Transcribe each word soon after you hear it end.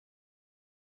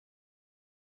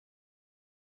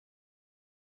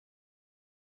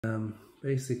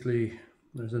Basically,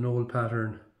 there's an old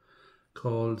pattern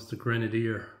called the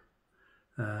Grenadier,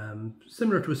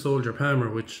 similar to a soldier palmer,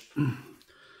 which I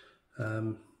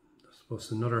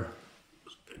suppose another,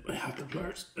 my hackle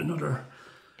pliers, another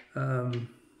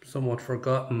somewhat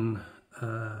forgotten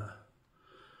a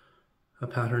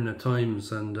pattern at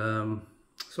times. And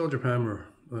soldier palmer,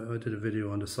 I did a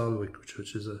video on the Solwick,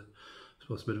 which is I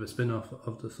suppose a bit of a spin-off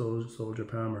of the soldier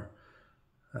palmer,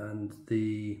 and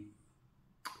the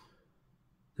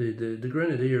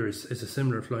Grenadier is a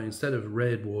similar fly. Instead of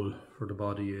red wool for the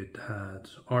body, it had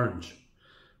orange.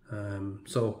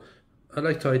 So I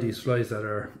like to tie these flies that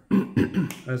are,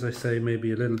 as I say,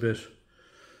 maybe a little bit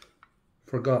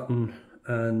forgotten,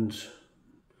 and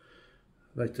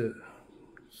I like to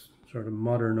sort of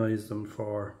modernize them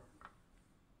for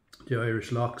the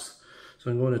Irish locks. So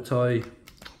I'm going to tie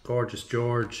Gorgeous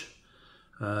George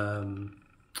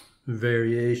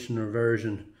variation or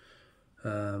version.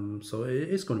 So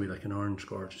it's going to be like an orange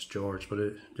Gorgeous George, but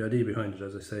the idea behind it,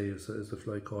 as I say, is a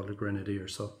fly called a Grenadier.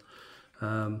 So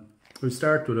we'll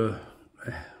start with a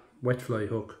wet fly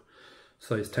hook,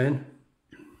 size 10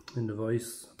 in the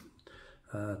vise.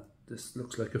 This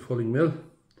looks like a fulling mill.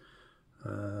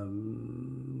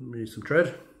 We need some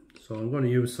thread, so I'm going to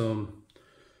use some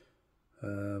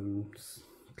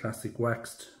classic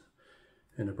waxed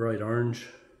in a bright orange.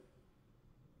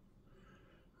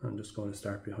 I'm just going to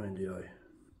start behind the eye,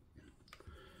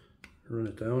 run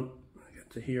it down, I get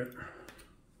to here,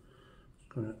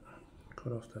 just going to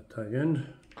cut off that tag end,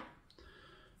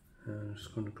 and I'm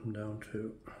just going to come down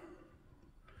to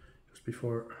just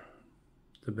before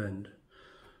the bend.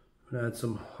 I'm going to add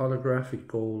some holographic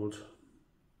gold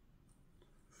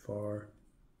for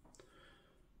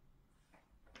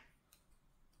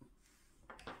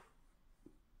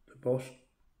the butt.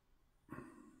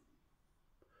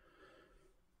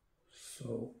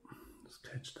 So let's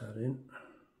catch that in.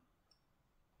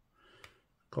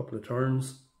 A couple of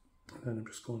turns, and then I'm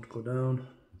just going to go down.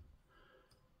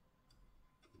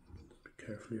 Be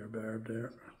careful your barb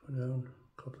there. Go down,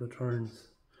 a couple of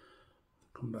turns,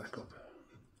 come back up.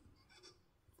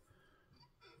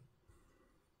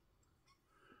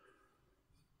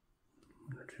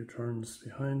 One or two turns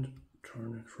behind,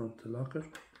 turn in front to lock it,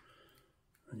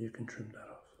 and you can trim that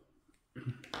off.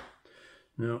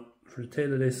 Now, for the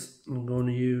tail of this, I'm going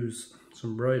to use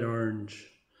some bright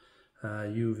orange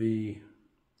UV,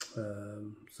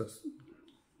 so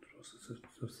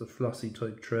it's a flossy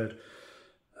type thread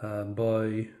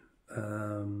by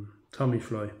Tommy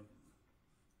Fly,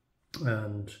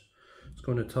 and it's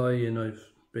going to tie in.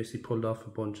 I've basically pulled off a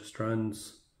bunch of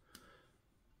strands.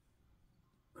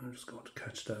 I'm just going to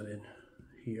catch that in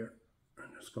here.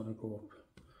 I'm just going to go up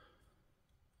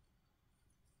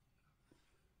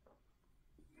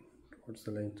towards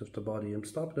the length of the body. I'm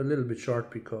stopping a little bit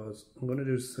short because I'm going to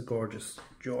do a Gorgeous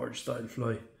George style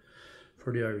fly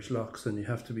for the Irish locks, and you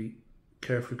have to be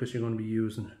careful because you're going to be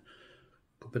using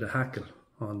a bit of hackle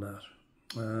on that.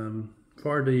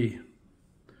 For the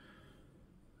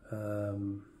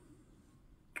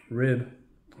rib,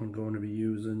 I'm going to be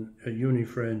using a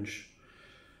uni-French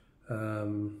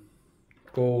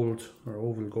gold, or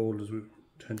oval gold as we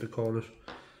tend to call it.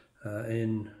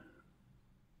 In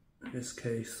this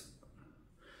case,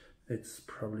 it's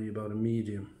probably about a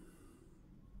medium.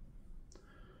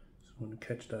 So I'm going to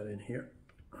catch that in here.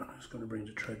 I'm just going to bring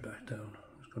the thread back down.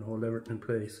 I'm just going to hold everything in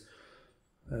place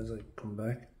as I come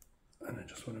back, and I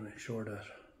just want to make sure that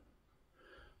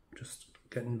I'm just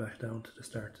getting back down to the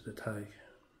start of the tag.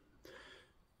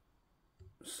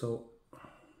 So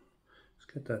let's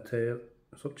get that tail.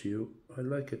 It's up to you. I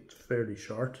like it fairly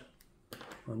short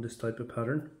on this type of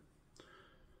pattern,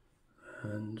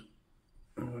 and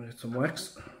I'm going to get some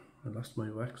wax. I lost my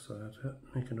wax, so I have to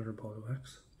make another ball of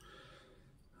wax.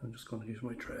 I'm just going to use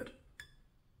my thread,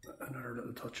 another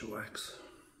little touch of wax.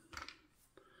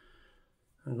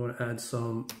 I'm going to add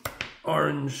some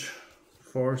orange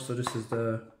first. So this is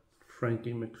the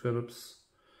Frankie McPhillips,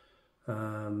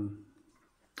 and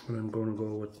I'm going to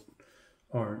go with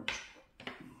orange.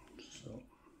 So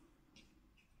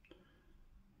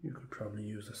you could probably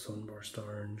use a sunburst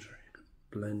orange, or you could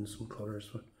blend some colours,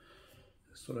 but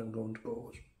that's what I'm going to go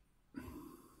with.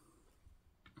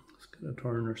 Let's get a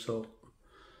turn or so,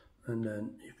 and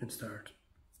then you can start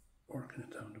working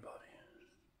it down the body.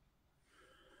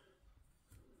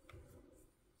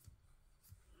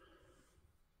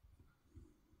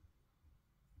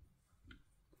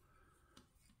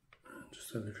 And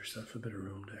just to leave yourself a bit of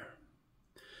room there.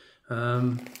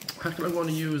 Hackle I'm going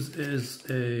to use is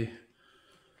a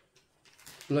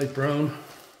light brown.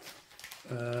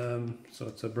 So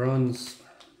it's a bronze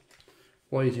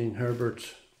whiting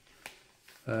Herbert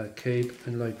cape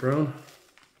in light brown,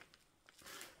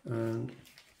 and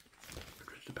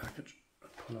reach the package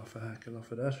and pull off a hackle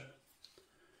off of that.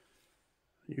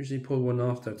 Usually pull one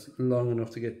off that's long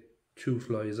enough to get 2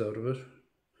 flies out of it.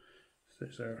 So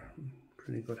these are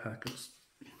pretty good hackles.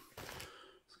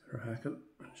 Let's get our hackle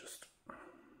and just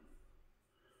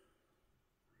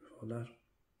roll that,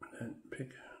 and then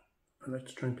pick. I like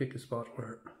to try and pick a spot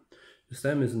where the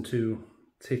stem isn't too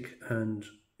thick and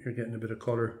you're getting a bit of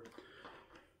colour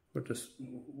with this,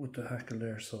 with the hackle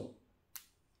there. So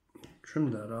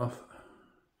trim that off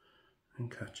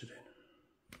and catch it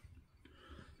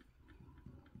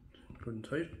in good and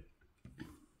tight.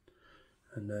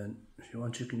 And then if you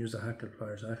want, you can use the hackle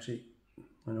pliers. Actually,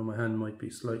 I know my hand might be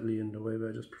slightly in the way, but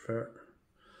I just prefer it.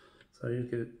 So you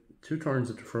get 2 turns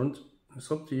at the front. It's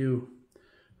up to you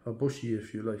how bushy,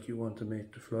 if you like, you want to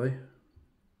make the fly.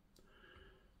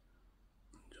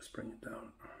 Just bring it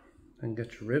down and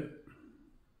get your rib.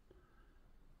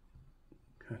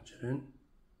 Catch it in.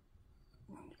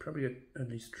 You probably get at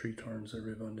least 3 turns of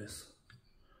rib on this.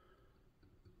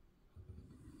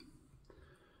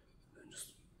 Then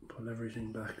just pull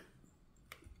everything back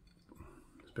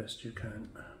as best you can.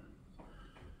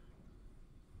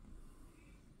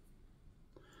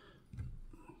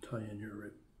 Tie in your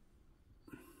rib.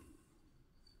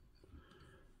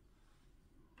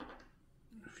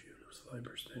 A few loose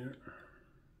fibers there.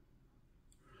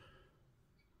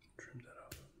 Trim that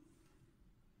off.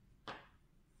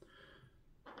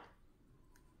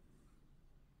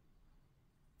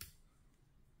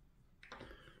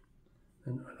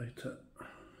 And I like to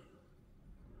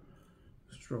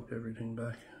stroke everything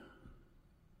back.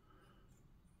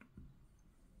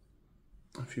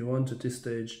 If you want at this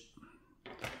stage,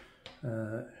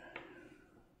 you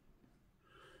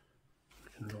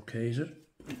can locate it.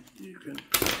 You can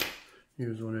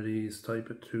use one of these type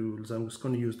of tools. I'm just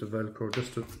going to use the Velcro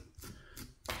just to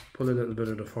pull a little bit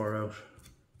of the fur out.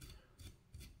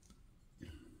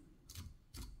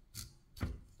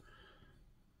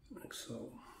 Like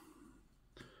so.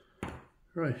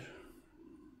 Right.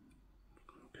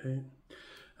 Okay.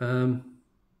 Then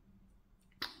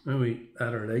we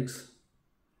add our legs.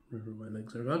 Remember, my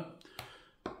legs are gone.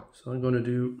 So I'm going to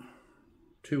do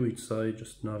 2 each side,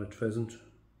 just knotted pheasant.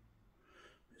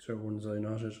 These are ones I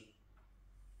knotted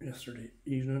yesterday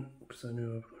evening because I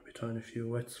knew I was going to be tying a few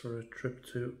wets for a trip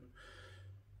to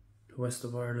the west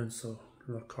of Ireland, so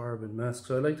Loch Carbon mask.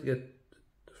 So I like to get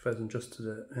the pheasant just to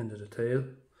the end of the tail.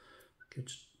 Get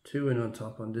 2 in on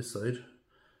top on this side.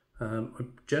 I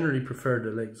generally prefer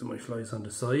the legs of my flies on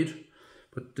the side,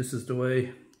 but this is the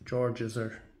way Georges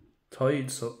are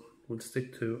tied, so we'll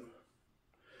stick to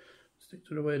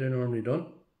the way they're normally done.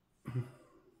 I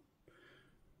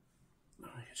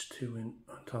get 2 in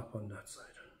on top on that side.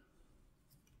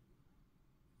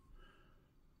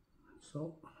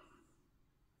 So,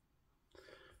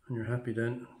 when you're happy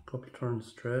then, a couple turns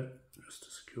of thread just to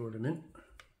secure them in.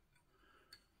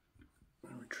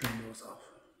 And we trim those off.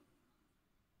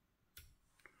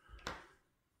 Okay.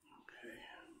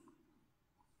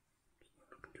 Not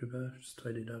looking too bad, just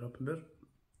tidy that up a bit.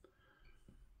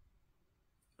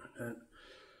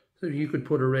 So you could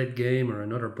put a red game or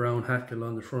another brown hackle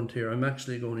on the front here. I'm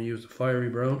actually going to use a fiery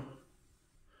brown.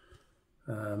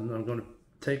 I'm going to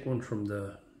take one from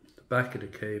the back of the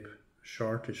cape, a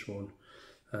shortish one.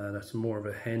 That's more of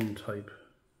a hen type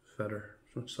feather,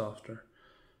 it's much softer.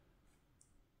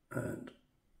 And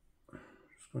I'm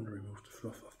just going to remove the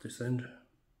fluff off this end.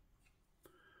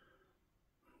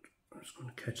 I'm just going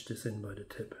to catch this in by the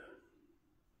tip.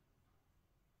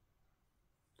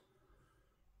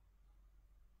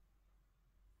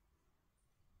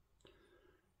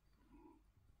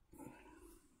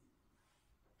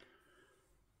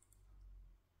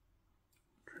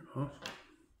 Off,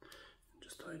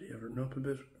 just tidy everything up a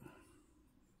bit.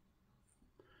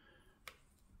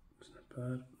 It's not bad.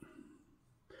 And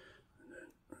then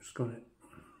I'm just going to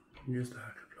use the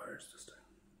hackle pliers this time.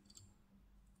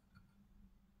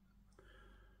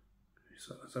 Okay,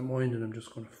 so as I'm winding, I'm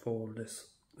just going to fold this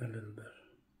a little bit.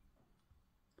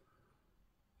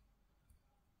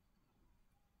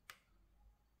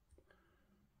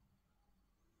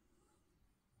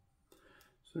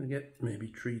 So I get maybe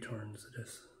 3 turns of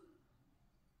this.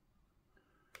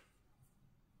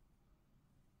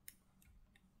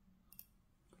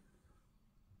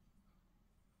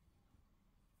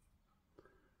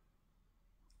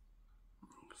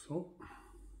 So,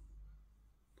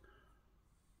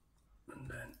 and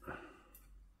then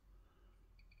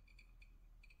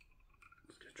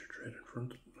let's get your thread in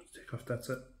front. Let's take off, that's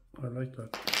it. I like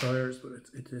that pliers, but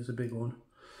it is a big one.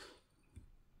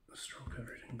 Stroke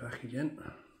everything back again.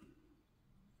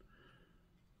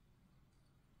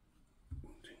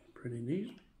 pretty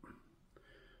neat.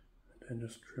 And then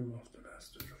just trim off the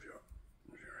last bit of your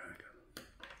hackle.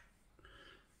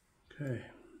 Okay.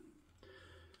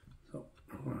 So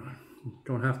you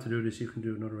don't have to do this, you can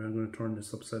do another way. I'm going to turn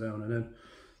this upside down, and then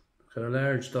got a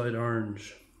large dyed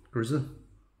orange grizzle.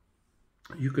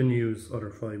 You can use other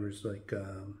fibres like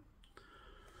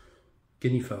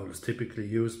guinea fowl is typically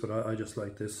used, but I just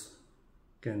like this.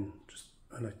 Again,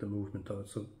 I like the movement of it.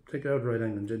 So take it out right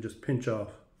angle and then just pinch off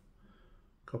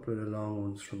a couple of the long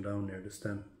ones from down near the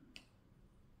stem.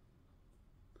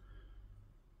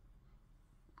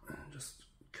 And just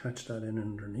catch that in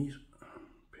underneath,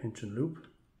 pinch and loop.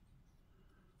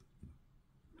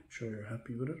 Make sure you're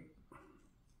happy with it.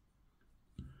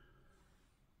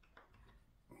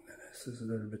 And this is a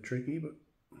little bit tricky, but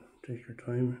take your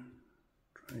time.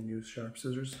 Try and use sharp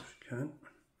scissors if you can.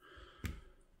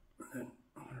 And then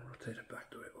I'm going to rotate it back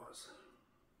the way it was.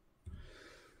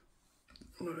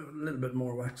 I'm going to have a little bit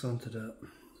more wax onto the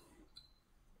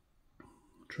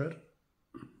thread.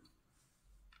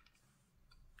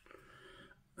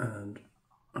 And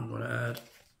I'm going to add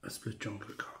a split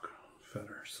jungle cock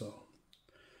feather. So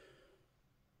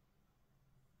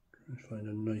try and find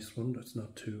a nice one that's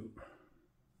not too...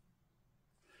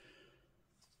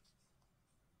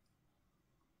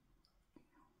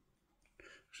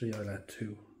 Actually, I'll add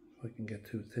two. If I can get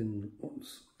two thin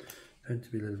ones. Tend to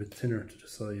be a little bit thinner to the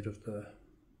side of the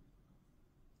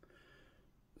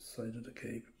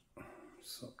cape.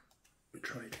 So we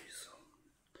try these.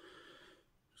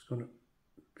 Just going to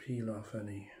peel off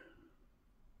any.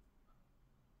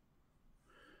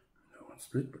 That one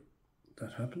split, but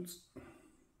that happens.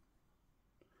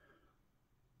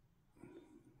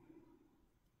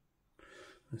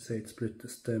 I say it split the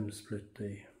stem, split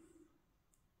the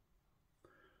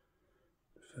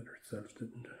feather itself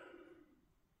didn't.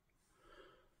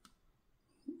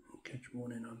 Catch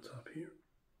one in on top here.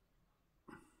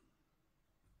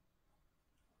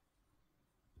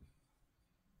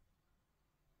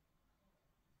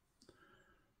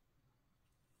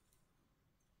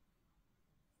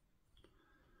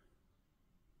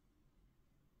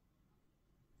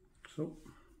 So,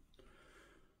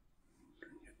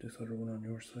 get this other one on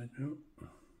your side now.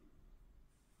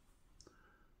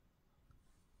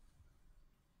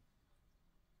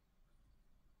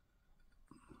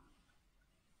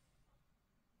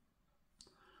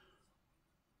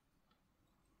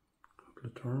 Couple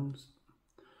of turns,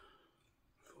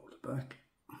 fold it back.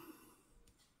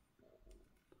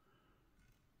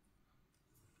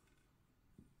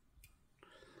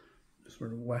 Just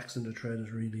where waxing the thread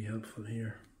is really helpful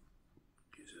here.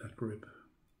 Gives you that grip.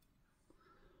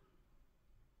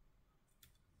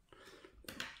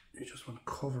 You just want to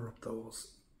cover up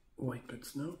those white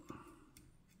bits now.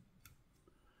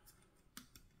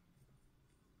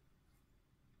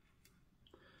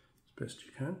 As best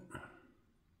you can.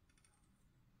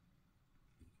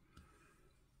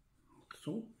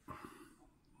 So,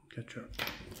 get your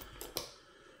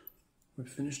we've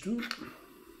finished too.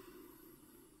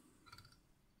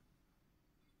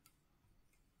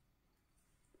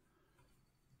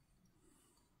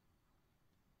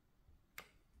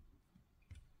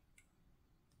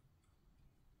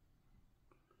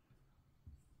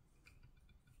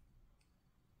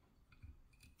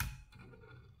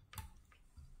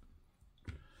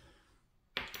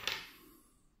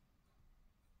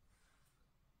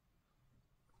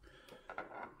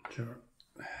 Your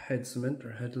head cement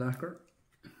or head lacquer.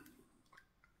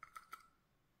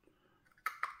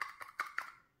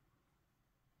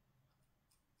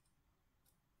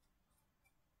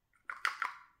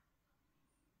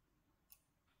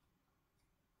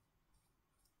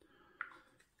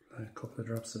 Apply a couple of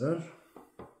drops of that.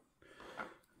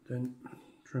 Then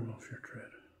trim off your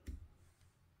thread.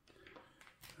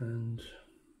 And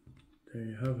there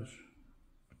you have it.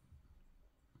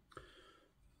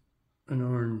 An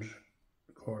orange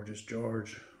gorgeous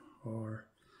George or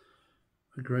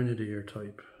a Grenadier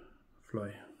type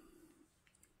fly.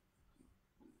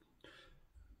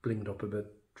 Blinged up a bit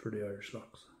for the Irish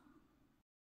locks.